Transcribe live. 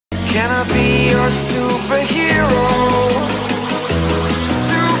Can I be your superhero?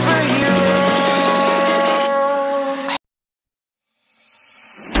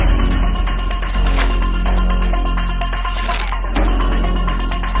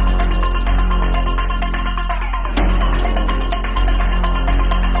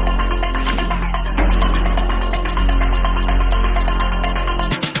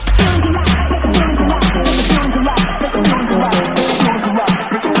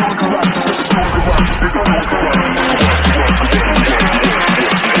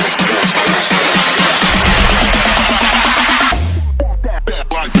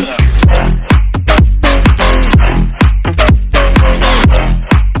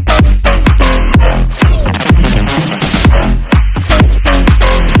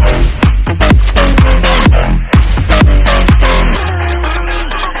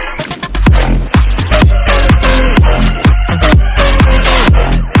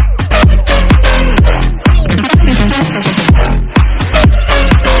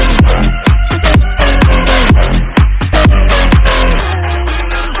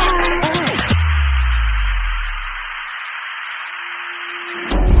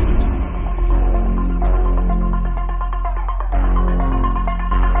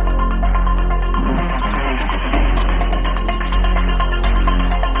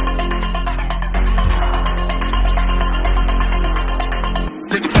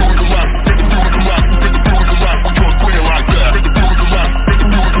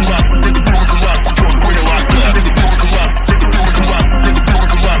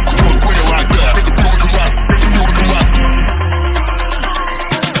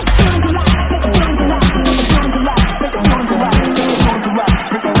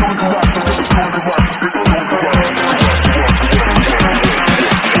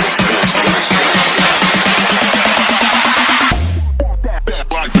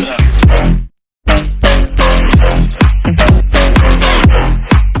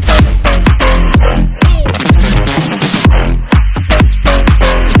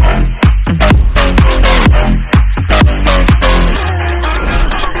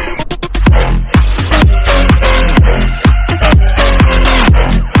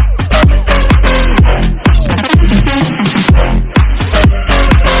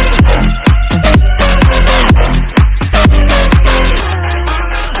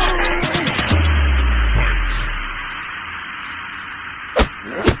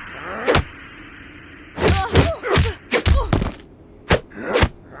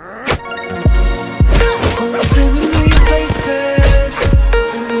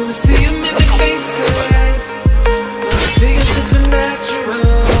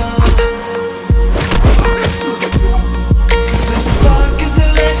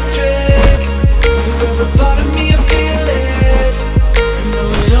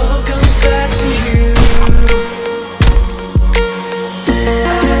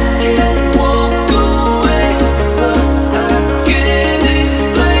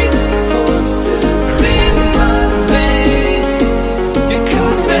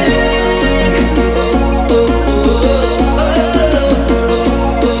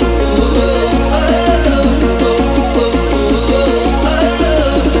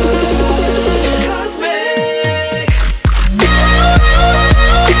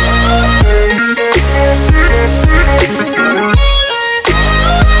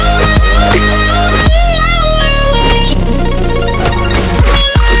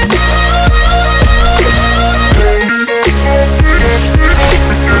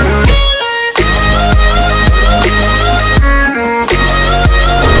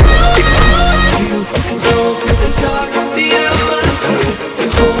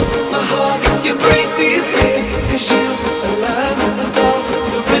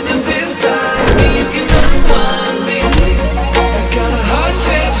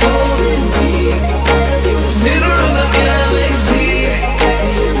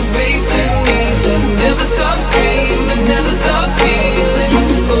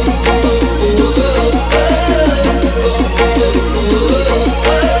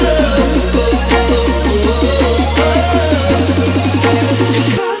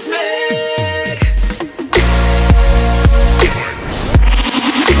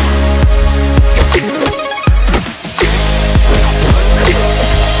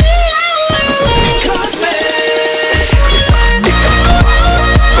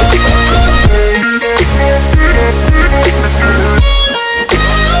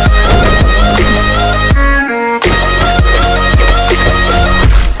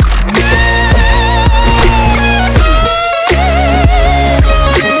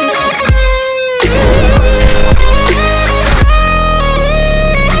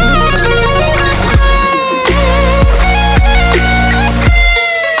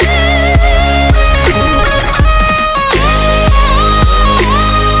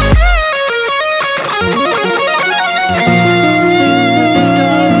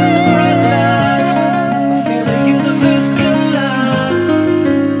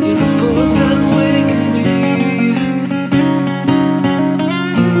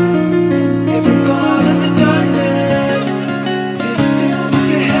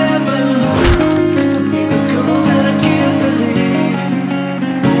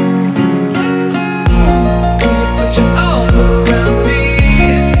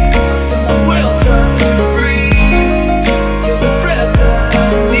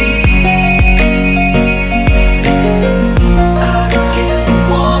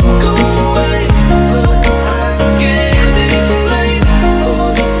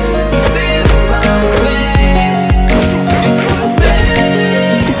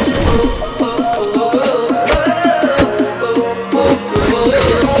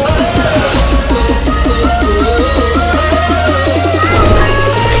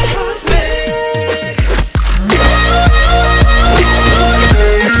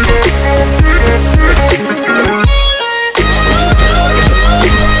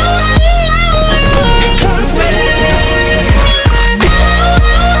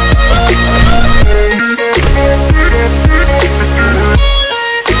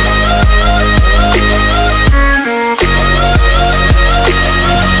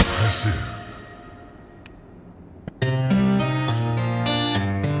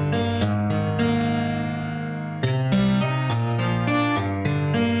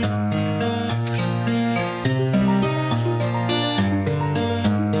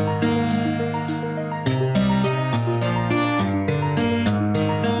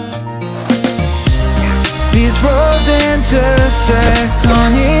 roads intersect,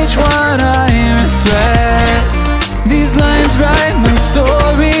 on each one I reflect. These lines write my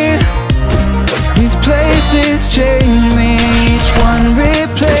story, these places change me, each one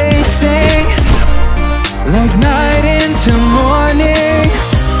replacing, like night into morning.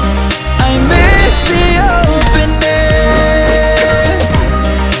 I miss the open air,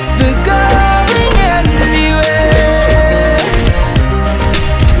 the going anywhere,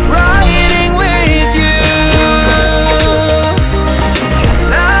 riding with you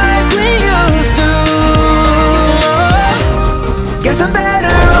like we used to. Guess I'm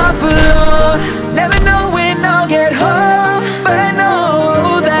better off alone, never know when I'll get home, but I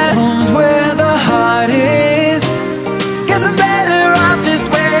know that home's where the heart is. Guess I'm better off this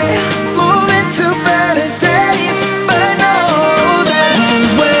way, moving to better days, but I know that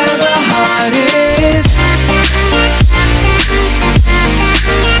home's where the heart is.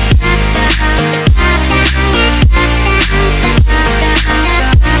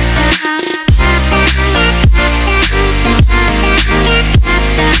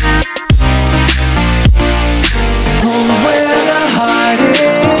 Home's where the heart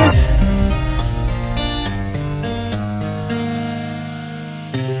is.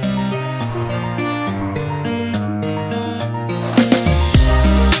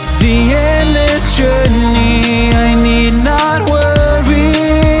 The endless journey, I need not worry,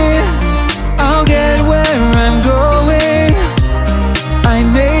 I'll get where I'm going. I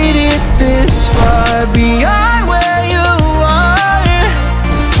made it this far, beyond